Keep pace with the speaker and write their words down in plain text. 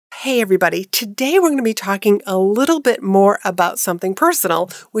Hey everybody, today we're going to be talking a little bit more about something personal,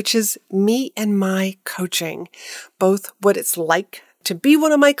 which is me and my coaching. Both what it's like to be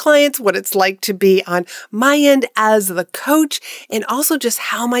one of my clients, what it's like to be on my end as the coach, and also just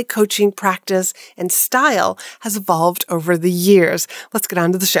how my coaching practice and style has evolved over the years. Let's get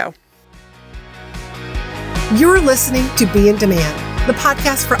on to the show. You're listening to Be in Demand, the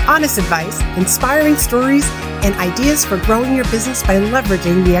podcast for honest advice, inspiring stories, and ideas for growing your business by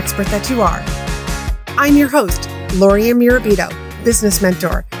leveraging the expert that you are. I'm your host, Lori Mirabito, business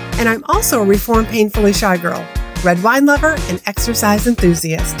mentor, and I'm also a reformed painfully shy girl, red wine lover, and exercise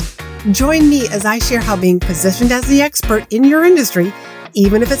enthusiast. Join me as I share how being positioned as the expert in your industry,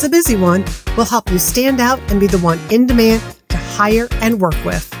 even if it's a busy one, will help you stand out and be the one in demand to hire and work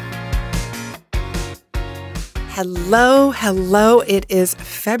with. Hello. It is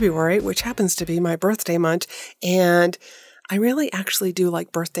February, which happens to be my birthday month, and I really actually do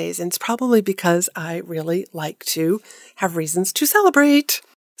like birthdays, and it's probably because I really like to have reasons to celebrate.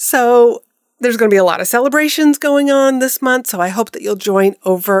 So there's going to be a lot of celebrations going on this month, so I hope that you'll join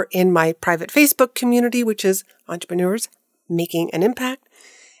over in my private Facebook community, which is Entrepreneurs Making an Impact,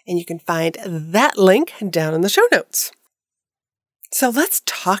 and you can find that link down in the show notes. So let's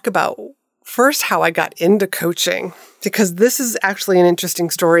talk about first, how I got into coaching, because this is actually an interesting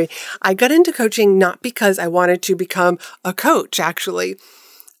story. I got into coaching not because I wanted to become a coach, actually.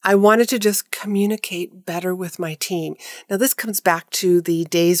 I wanted to just communicate better with my team. Now, this comes back to the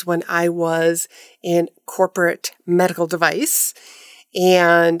days when I was in corporate medical device,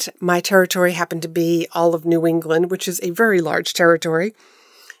 and my territory happened to be all of New England, which is a very large territory.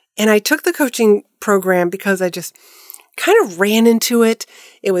 And I took the coaching program because I just kind of ran into it.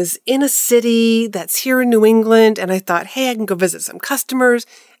 It was in a city that's here in New England, and I thought, hey, I can go visit some customers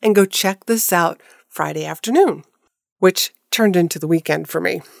and go check this out Friday afternoon, which turned into the weekend for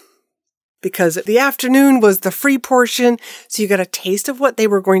me. Because the afternoon was the free portion, so you got a taste of what they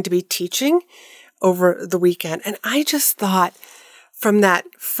were going to be teaching over the weekend. And I just thought from that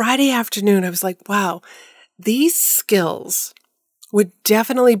Friday afternoon, I was like, wow, these skills would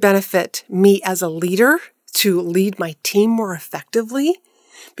definitely benefit me as a leader to lead my team more effectively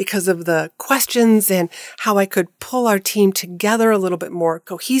because of the questions and how I could pull our team together a little bit more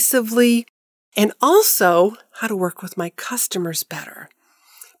cohesively, and also how to work with my customers better.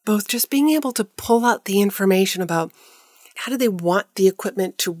 Both just being able to pull out the information about how do they want the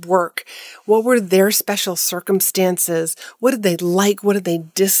equipment to work? What were their special circumstances? What did they like? What did they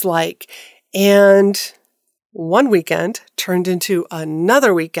dislike? And one weekend turned into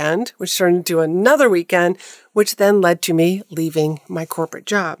another weekend, which turned into another weekend, which then led to me leaving my corporate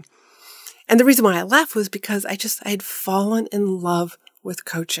job. And the reason why I left was because I had fallen in love with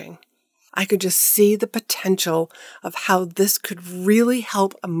coaching. I could just see the potential of how this could really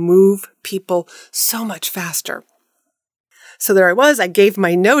help move people so much faster. So there I was, I gave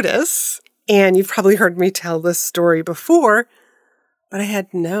my notice, and you've probably heard me tell this story before, but I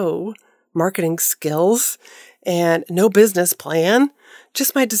had no marketing skills and no business plan,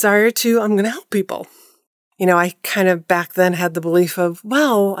 just my desire I'm going to help people. I kind of back then had the belief of,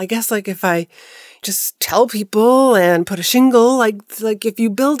 well, I guess if I just tell people and put a shingle, like if you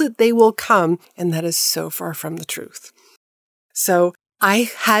build it, they will come. And that is so far from the truth. So I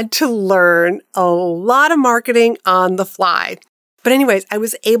had to learn a lot of marketing on the fly. But anyways, I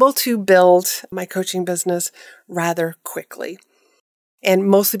was able to build my coaching business rather quickly. And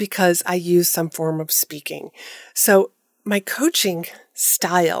mostly because I use some form of speaking. So my coaching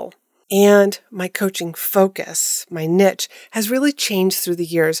style and my coaching focus, my niche, has really changed through the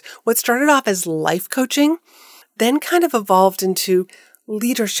years. What started off as life coaching then kind of evolved into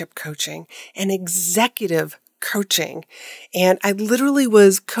leadership coaching and executive coaching. And I literally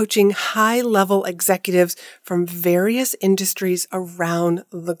was coaching high-level executives from various industries around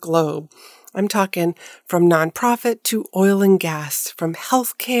the globe. I'm talking from nonprofit to oil and gas, from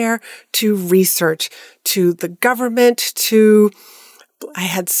healthcare to research, to the government, I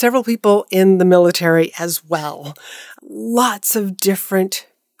had several people in the military as well. Lots of different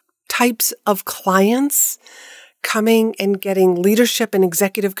types of clients coming and getting leadership and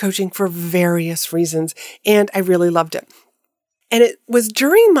executive coaching for various reasons. And I really loved it. And it was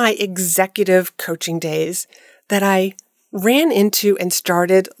during my executive coaching days that I ran into and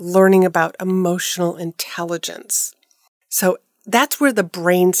started learning about emotional intelligence. So that's where the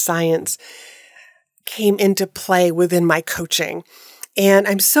brain science came into play within my coaching. And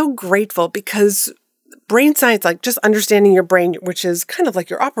I'm so grateful because brain science, like just understanding your brain, which is kind of like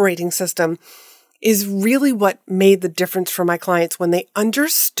your operating system, is really what made the difference for my clients when they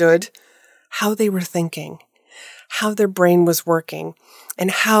understood how they were thinking, how their brain was working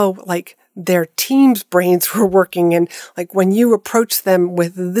and how their team's brains were working. And when you approach them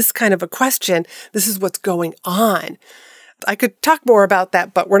with this kind of a question, this is what's going on. I could talk more about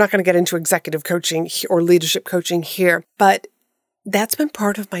that, but we're not going to get into executive coaching or leadership coaching here. But that's been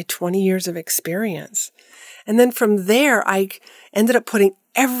part of my 20 years of experience. And then from there, I ended up putting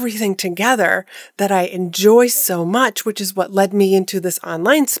everything together that I enjoy so much, which is what led me into this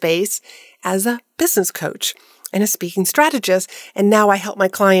online space as a business coach and a speaking strategist. And now I help my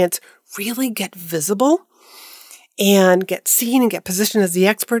clients really get visible and get seen and get positioned as the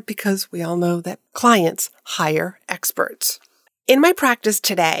expert, because we all know that clients hire experts. In my practice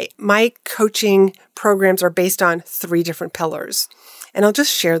today, my coaching programs are based on 3 different pillars, and I'll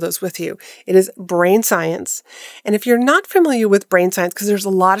just share those with you. It is brain science. And if you're not familiar with brain science, because there's a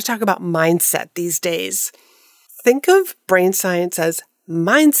lot of talk about mindset these days, think of brain science as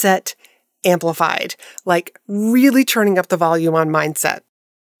mindset amplified, really turning up the volume on mindset.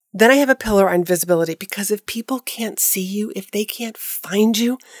 Then I have a pillar on visibility, because if people can't see you, if they can't find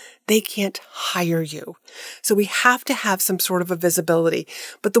you, they can't hire you. So we have to have some sort of a visibility.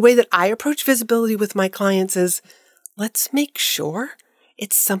 But the way that I approach visibility with my clients is, let's make sure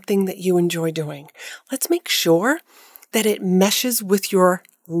it's something that you enjoy doing. Let's make sure that it meshes with your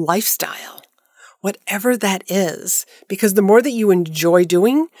lifestyle, whatever that is. Because the more that you enjoy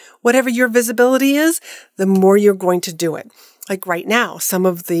doing whatever your visibility is, the more you're going to do it. Right now, some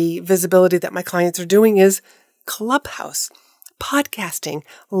of the visibility that my clients are doing is Clubhouse, podcasting,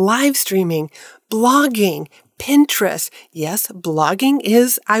 live streaming, blogging, Pinterest. Yes, blogging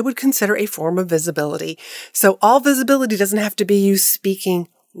is, I would consider, a form of visibility. So all visibility doesn't have to be you speaking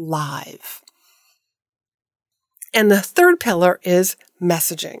live. And the third pillar is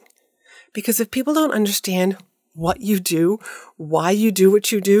messaging. Because if people don't understand what you do, why you do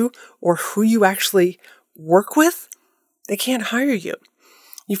what you do, or who you actually work with, they can't hire you.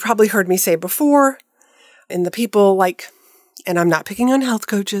 You've probably heard me say before, and the people and I'm not picking on health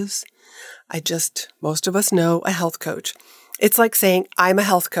coaches. Most of us know a health coach. It's like saying, I'm a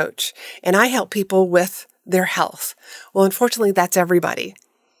health coach and I help people with their health. Well, unfortunately, that's everybody.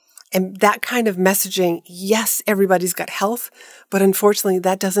 And that kind of messaging, yes, everybody's got health, but unfortunately,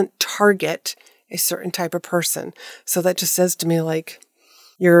 that doesn't target a certain type of person. So that just says to me,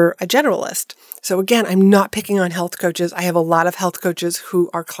 you're a generalist. So again, I'm not picking on health coaches. I have a lot of health coaches who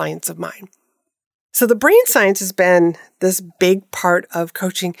are clients of mine. So the brain science has been this big part of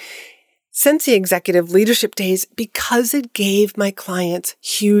coaching since the executive leadership days, because it gave my clients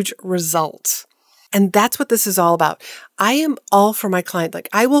huge results. And that's what this is all about. I am all for my client.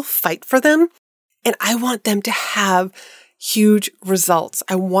 I will fight for them, and I want them to have huge results.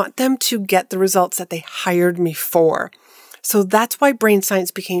 I want them to get the results that they hired me for. So that's why brain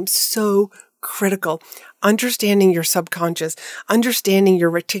science became so critical. Understanding your subconscious, understanding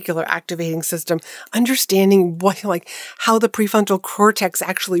your reticular activating system, understanding how the prefrontal cortex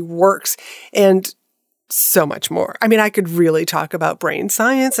actually works, and so much more. I mean, I could really talk about brain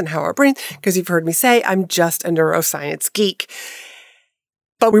science and how our brains, because you've heard me say I'm just a neuroscience geek.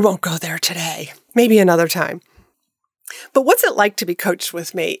 But we won't go there today. Maybe another time. But what's it like to be coached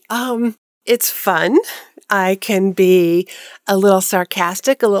with me? It's fun. I can be a little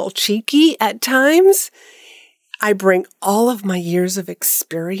sarcastic, a little cheeky at times. I bring all of my years of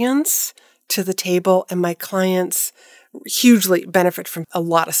experience to the table, and my clients hugely benefit from a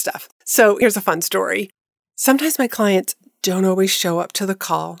lot of stuff. So here's a fun story. Sometimes my clients don't always show up to the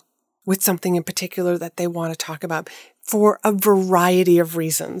call with something in particular that they want to talk about for a variety of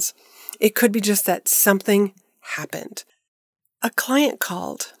reasons. It could be just that something happened. A client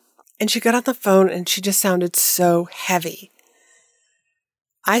called, and she got on the phone and she just sounded so heavy.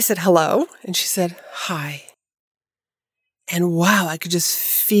 I said, hello. And she said, hi. And wow, I could just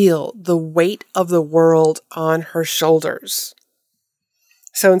feel the weight of the world on her shoulders.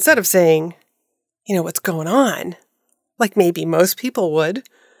 So instead of saying, what's going on, like maybe most people would,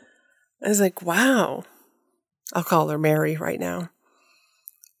 I was like, wow. I'll call her Mary right now.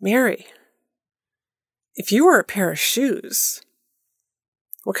 Mary, if you were a pair of shoes,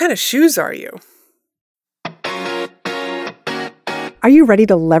 what kind of shoes are you? Are you ready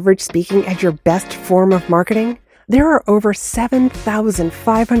to leverage speaking as your best form of marketing? There are over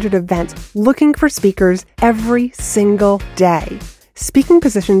 7,500 events looking for speakers every single day. Speaking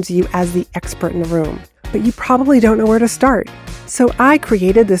positions you as the expert in the room, but you probably don't know where to start. So I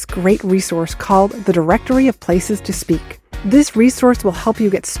created this great resource called the Directory of Places to Speak. This resource will help you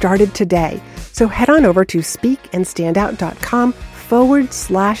get started today. So head on over to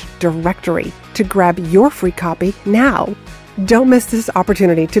speakandstandout.com/directory to grab your free copy now. Don't miss this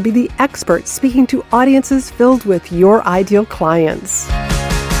opportunity to be the expert speaking to audiences filled with your ideal clients.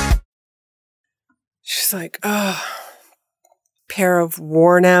 She's like, oh, pair of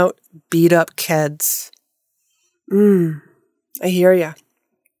worn out, beat up kids. I hear ya.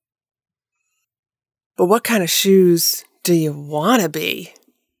 But what kind of shoes do you want to be?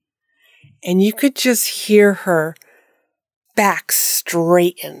 And you could just hear her back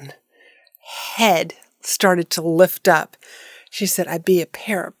straighten, head started to lift up. She said, I'd be a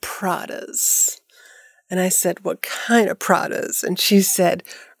pair of Pradas. And I said, what kind of Pradas? And she said,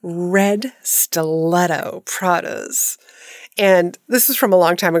 red stiletto Pradas. And this is from a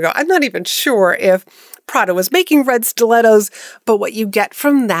long time ago. I'm not even sure if Prada was making red stilettos, but what you get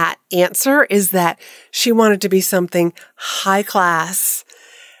from that answer is that she wanted to be something high class,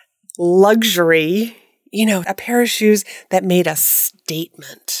 luxury, a pair of shoes that made a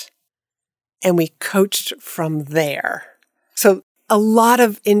statement. And we coached from there. So a lot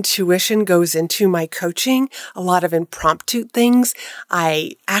of intuition goes into my coaching, a lot of impromptu things.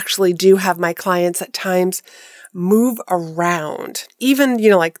 I actually do have my clients at times move around, even,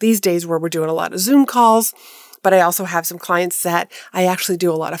 like these days where we're doing a lot of Zoom calls, but I also have some clients that I actually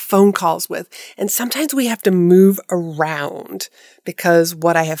do a lot of phone calls with. And sometimes we have to move around because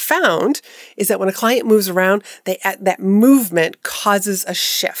what I have found is that when a client moves around, that movement causes a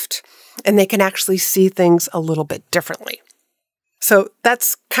shift and they can actually see things a little bit differently. So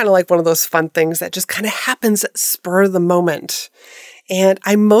that's kind of like one of those fun things that just kind of happens at spur of the moment. And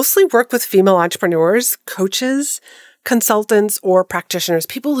I mostly work with female entrepreneurs, coaches, consultants, or practitioners,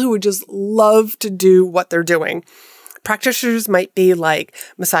 people who would just love to do what they're doing. Practitioners might be like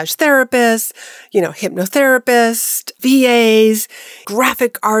massage therapists, hypnotherapists, VAs,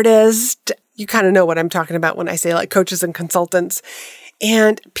 graphic artists. You kind of know what I'm talking about when I say like coaches and consultants.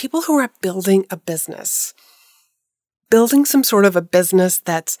 And people who are building a business, building some sort of a business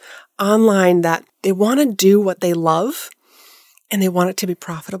that's online, that they want to do what they love and they want it to be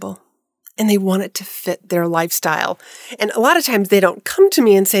profitable and they want it to fit their lifestyle. And a lot of times they don't come to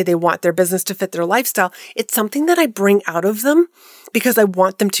me and say they want their business to fit their lifestyle. It's something that I bring out of them because I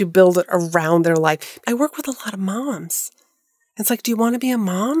want them to build it around their life. I work with a lot of moms. It's like, do you want to be a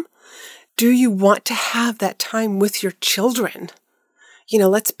mom? Do you want to have that time with your children?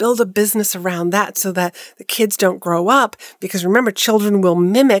 Let's build a business around that so that the kids don't grow up, because remember, children will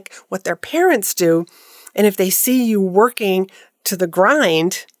mimic what their parents do. And if they see you working to the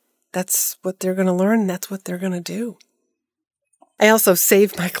grind, that's what they're going to learn. And that's what they're going to do. I also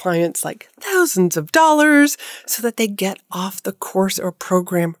save my clients like thousands of dollars so that they get off the course or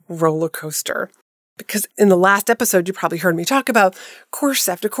program roller coaster. Because in the last episode, you probably heard me talk about course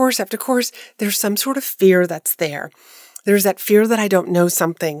after course after course. There's some sort of fear that's there. There's that fear that I don't know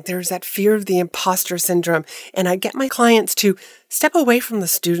something. There's that fear of the imposter syndrome. And I get my clients to step away from the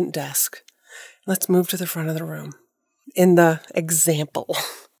student desk. Let's move to the front of the room in the example.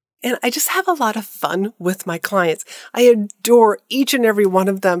 And I just have a lot of fun with my clients. I adore each and every one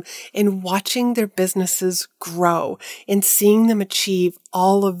of them in watching their businesses grow and seeing them achieve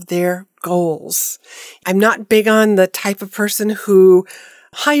all of their goals. I'm not big on the type of person who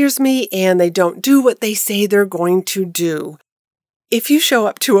hires me and they don't do what they say they're going to do. If you show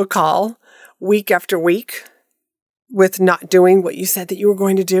up to a call week after week with not doing what you said that you were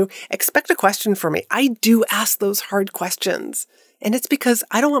going to do, expect a question from me. I do ask those hard questions. And it's because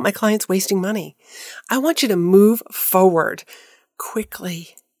I don't want my clients wasting money. I want you to move forward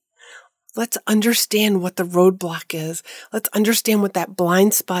quickly. Let's understand what the roadblock is. Let's understand what that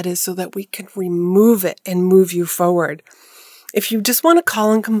blind spot is so that we can remove it and move you forward. If you just want to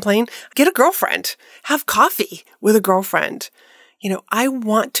call and complain, get a girlfriend. Have coffee with a girlfriend. I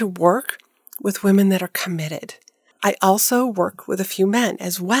want to work with women that are committed. I also work with a few men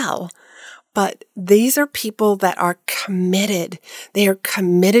as well. But these are people that are committed. They are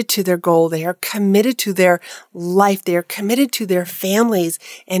committed to their goal. They are committed to their life. They are committed to their families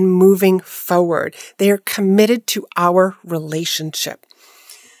and moving forward. They are committed to our relationship.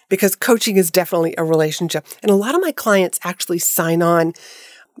 Because coaching is definitely a relationship. And a lot of my clients actually sign on,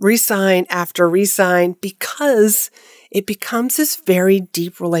 resign after resign, because it becomes this very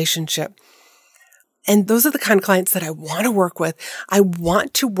deep relationship. And those are the kind of clients that I want to work with. I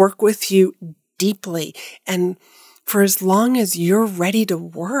want to work with you deeply and for as long as you're ready to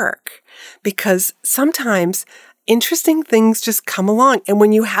work. Because sometimes interesting things just come along. And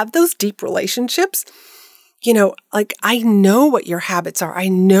when you have those deep relationships, I know what your habits are. I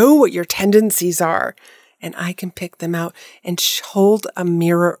know what your tendencies are. And I can pick them out and hold a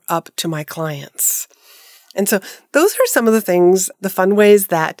mirror up to my clients. And so those are some of the things, the fun ways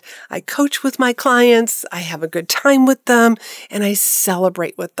that I coach with my clients. I have a good time with them and I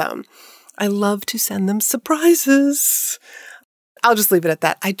celebrate with them. I love to send them surprises. I'll just leave it at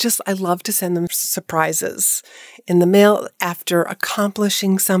that. I love to send them surprises in the mail after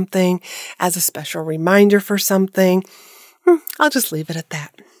accomplishing something, as a special reminder for something. I'll just leave it at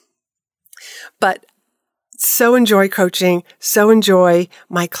that. But so enjoy coaching, so enjoy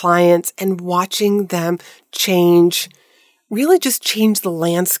my clients and watching them change, really just change the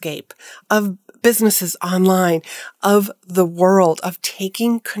landscape of businesses online, of the world, of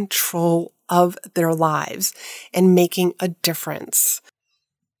taking control of their lives and making a difference.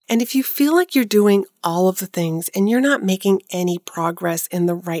 And if you feel like you're doing all of the things and you're not making any progress in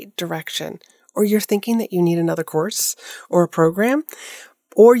the right direction, or you're thinking that you need another course or a program,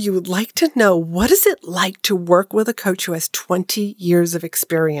 or you would like to know what is it like to work with a coach who has 20 years of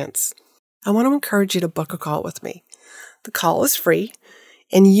experience, I want to encourage you to book a call with me. The call is free,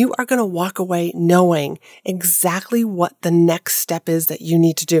 and you are going to walk away knowing exactly what the next step is that you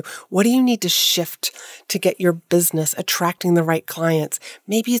need to do. What do you need to shift to get your business attracting the right clients?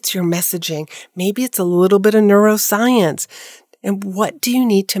 Maybe it's your messaging. Maybe it's a little bit of neuroscience. And what do you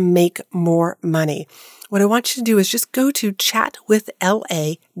need to make more money? What I want you to do is just go to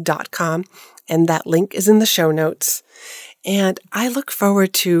chatwithla.com, and that link is in the show notes. And I look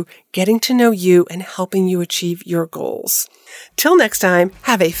forward to getting to know you and helping you achieve your goals. Till next time,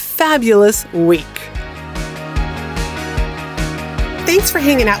 have a fabulous week. Thanks for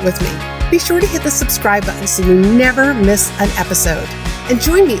hanging out with me. Be sure to hit the subscribe button so you never miss an episode. And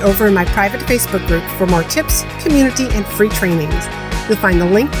join me over in my private Facebook group for more tips, community, and free trainings. You'll find the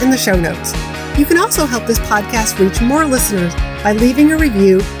link in the show notes. You can also help this podcast reach more listeners by leaving a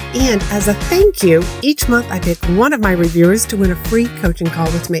review, and as a thank you, each month I pick one of my reviewers to win a free coaching call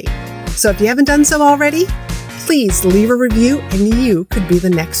with me. So if you haven't done so already, please leave a review and you could be the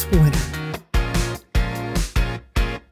next winner.